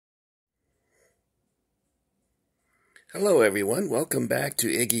Hello everyone, welcome back to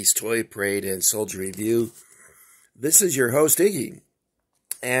Iggy's Toy Parade and Soldier Review. This is your host Iggy,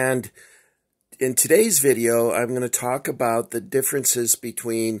 and in today's video I'm going to talk about the differences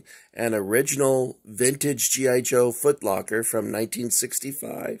between an original vintage G.I. Joe Footlocker from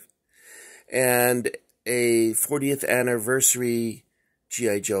 1965 and a 40th anniversary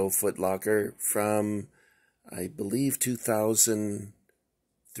G.I. Joe Footlocker from, I believe,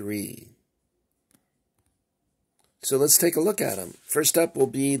 2003. So let's take a look at them. First up will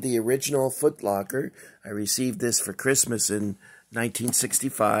be the original Footlocker. I received this for Christmas in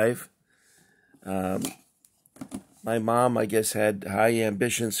 1965. My mom, I guess, had high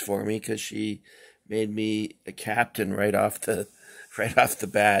ambitions for me because she made me a captain right off the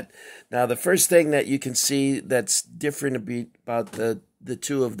bat. Now, the first thing that you can see that's different about the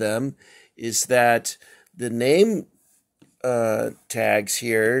two of them is that the name tags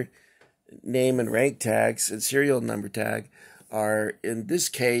here, name and rank tags and serial number tag, are in this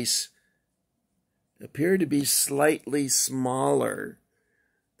case appear to be slightly smaller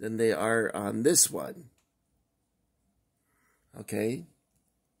than they are on this one. Okay.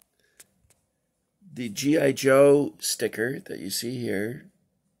 The G.I. Joe sticker that you see here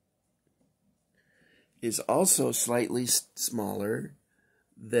is also slightly smaller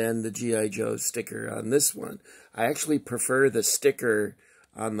than the G.I. Joe sticker on this one. I actually prefer the sticker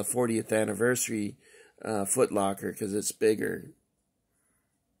on the 40th anniversary Footlocker because it's bigger.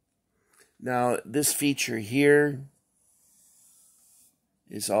 Now, this feature here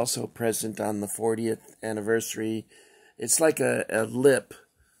is also present on the 40th anniversary. It's like a lip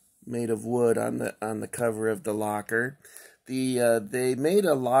made of wood on the cover of the locker. They made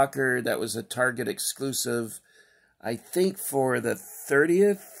a locker that was a Target exclusive, I think, for the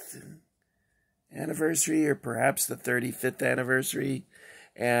 30th anniversary or perhaps the 35th anniversary.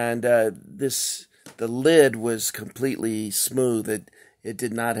 And the lid was completely smooth. It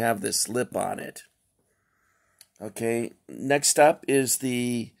did not have this lip on it. Okay, next up is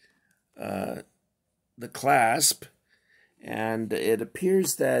the clasp, and it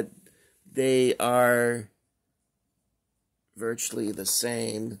appears that they are virtually the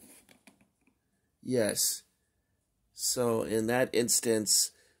same. Yes. So in that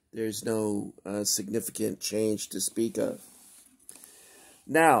instance, there's no significant change to speak of.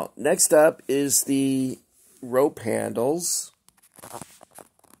 Now, next up is the rope handles.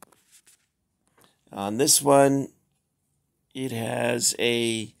 On this one, it has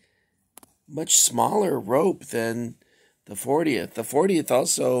a much smaller rope than the 40th. The 40th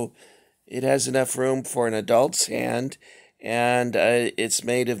also, it has enough room for an adult's hand, and it's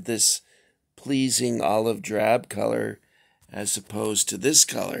made of this pleasing olive drab color as opposed to this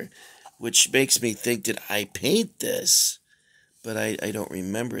color, which makes me think, did I paint this? But I don't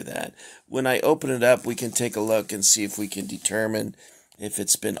remember that. When I open it up, we can take a look and see if we can determine if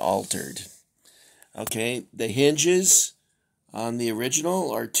it's been altered. Okay, the hinges on the original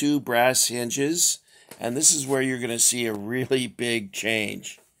are two brass hinges, and this is where you're going to see a really big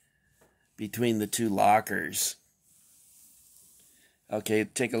change between the two lockers. Okay,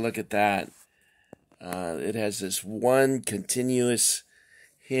 take a look at that. It has this one continuous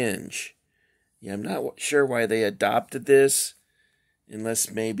hinge. Yeah, I'm not sure why they adopted this,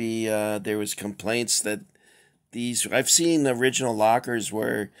 unless maybe there was complaints that these... I've seen the original lockers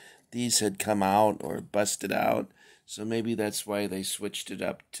where these had come out or busted out, so maybe that's why they switched it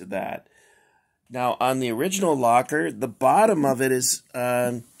up to that. Now, on the original locker, the bottom of it is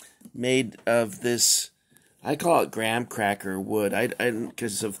made of this, I call it graham cracker wood,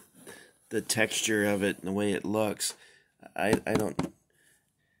 because of the texture of it and the way it looks. I don't...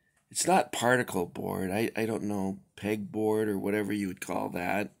 It's not particle board. I don't know, pegboard or whatever you would call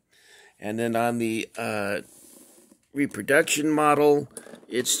that. And then on the reproduction model,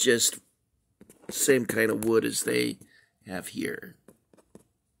 it's just the same kind of wood as they have here.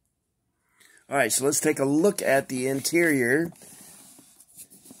 All right, so let's take a look at the interior.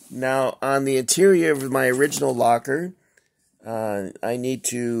 Now, on the interior of my original locker, I need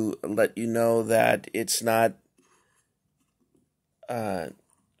to let you know that it's not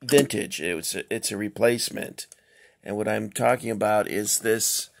vintage. It's a replacement. And what I'm talking about is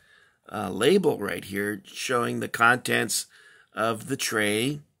this label right here showing the contents of the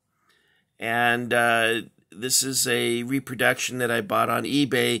tray. And this is a reproduction that I bought on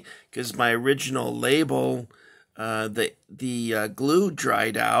eBay because my original label, the glue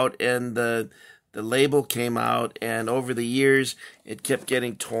dried out and the label came out, and over the years it kept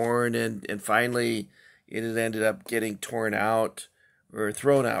getting torn, and finally it had ended up getting torn out, or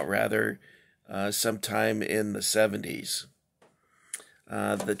thrown out rather, sometime in the 70s.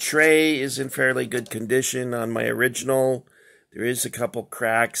 The tray is in fairly good condition on my original. There is a couple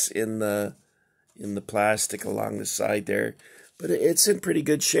cracks in the plastic along the side there, but it's in pretty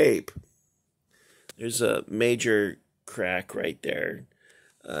good shape. There's a major crack right there.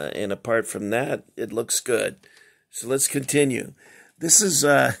 And apart from that, it looks good. So let's continue. This is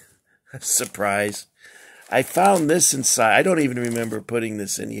a surprise. I found this inside. I don't even remember putting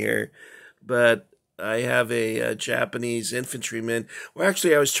this in here, but I have a Japanese infantryman. Well,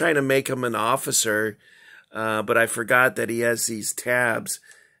 actually, I was trying to make him an officer, but I forgot that he has these tabs,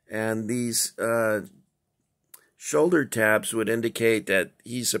 and these shoulder tabs would indicate that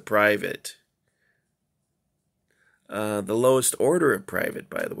he's a private. The lowest order of private,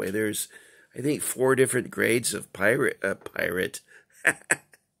 by the way. There's, I think, 4 different grades of pirate.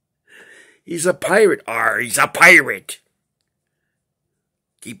 He's a pirate. He's a pirate.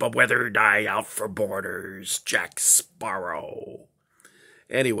 Keep a weathered eye out for boarders, Jack Sparrow.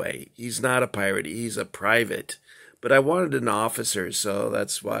 Anyway, he's not a pirate. He's a private. But I wanted an officer, so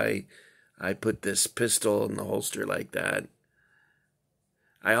that's why I put this pistol in the holster like that.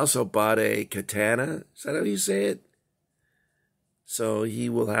 I also bought a katana. Is that how you say it? So he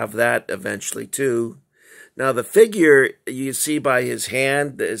will have that eventually too. Now the figure, you see by his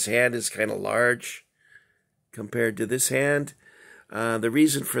hand is kind of large compared to this hand. The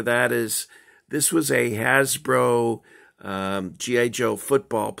reason for that is this was a Hasbro G.I. Joe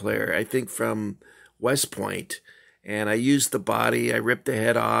football player, I think from West Point. And I used the body, I ripped the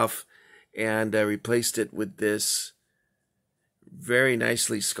head off, and I replaced it with this very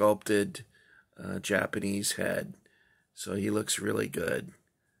nicely sculpted Japanese head. So he looks really good.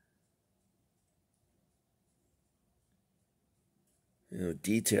 You know,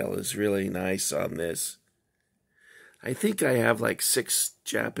 detail is really nice on this. I think I have like 6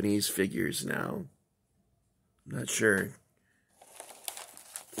 Japanese figures now. I'm not sure.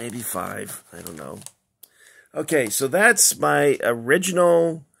 Maybe 5. I don't know. Okay, so that's my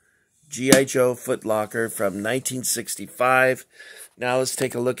original G.I. Joe Footlocker from 1965. Now let's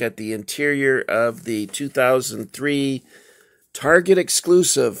take a look at the interior of the 2003 Target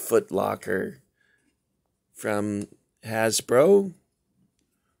exclusive Footlocker from Hasbro.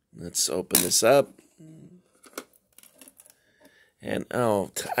 Let's open this up. And,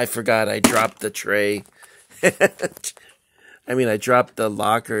 oh, I forgot I dropped the tray. I mean, I dropped the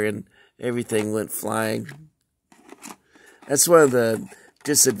locker and everything went flying. That's one of the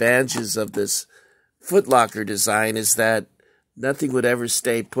disadvantages of this Footlocker design is that nothing would ever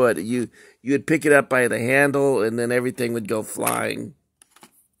stay put. You would pick it up by the handle and then everything would go flying.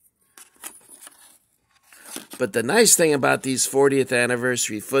 But the nice thing about these 40th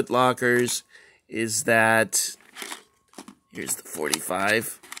anniversary Footlockers is that, here's the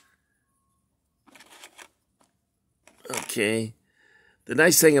 45. Okay. The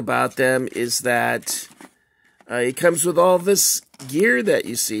nice thing about them is that it comes with all this gear that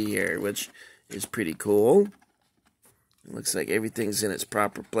you see here, which is pretty cool. It looks like everything's in its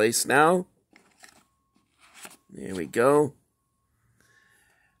proper place now. There we go.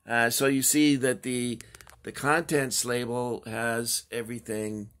 So you see that the contents label has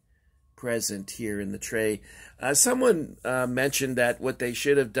everything present here in the tray. Someone mentioned that what they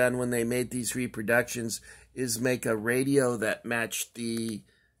should have done when they made these reproductions is make a radio that matched the,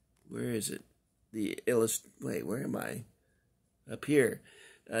 where is it? Wait, where am I? Up here.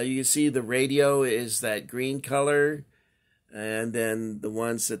 You can see the radio is that green color, and then the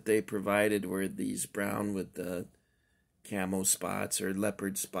ones that they provided were these brown with the camo spots or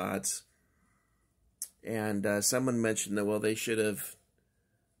leopard spots. And someone mentioned that, well, they should have,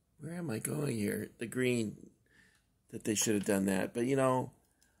 where am I going here? The green, that they should have done that. But, you know,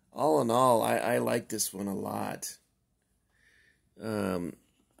 all in all, I like this one a lot.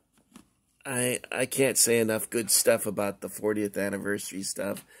 I can't say enough good stuff about the 40th anniversary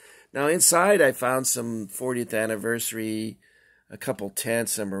stuff. Now, inside, I found some 40th anniversary, a couple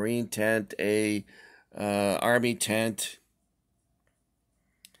tents, a Marine tent, a Army tent.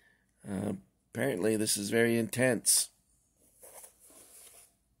 Apparently, this is very intense.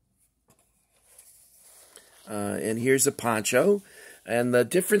 And here's a poncho. And the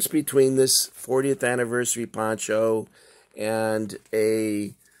difference between this 40th anniversary poncho and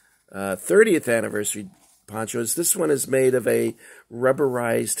a 30th anniversary poncho is this one is made of a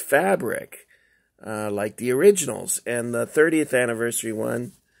rubberized fabric, like the originals. And the 30th anniversary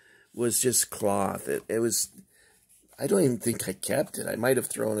one was just cloth. It was, I don't even think I kept it. I might have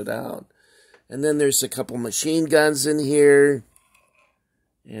thrown it out. And then there's a couple machine guns in here,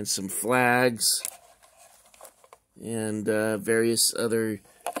 and some flags, and various other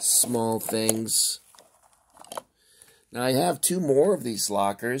small things. Now I have two more of these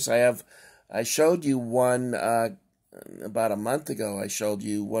lockers. I showed you one about a month ago. I showed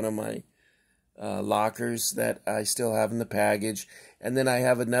you one of my lockers that I still have in the package, and then I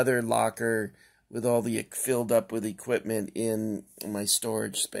have another locker with all the filled up with equipment in my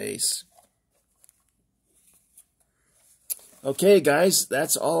storage space. Okay, guys,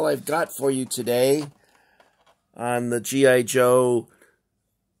 that's all I've got for you today on the G.I. Joe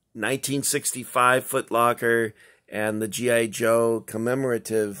 1965 Footlocker and the G.I. Joe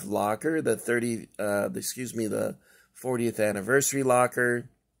commemorative locker, the 40th anniversary locker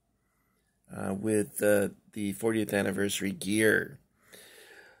with the 40th anniversary gear.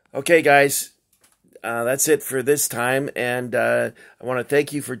 Okay, guys, that's it for this time, and I want to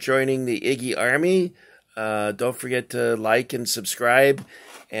thank you for joining the Iggy Army. Don't forget to like and subscribe,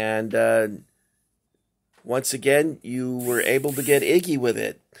 and once again, you were able to get Iggy with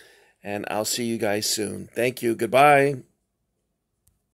it, and I'll see you guys soon. Thank you. Goodbye.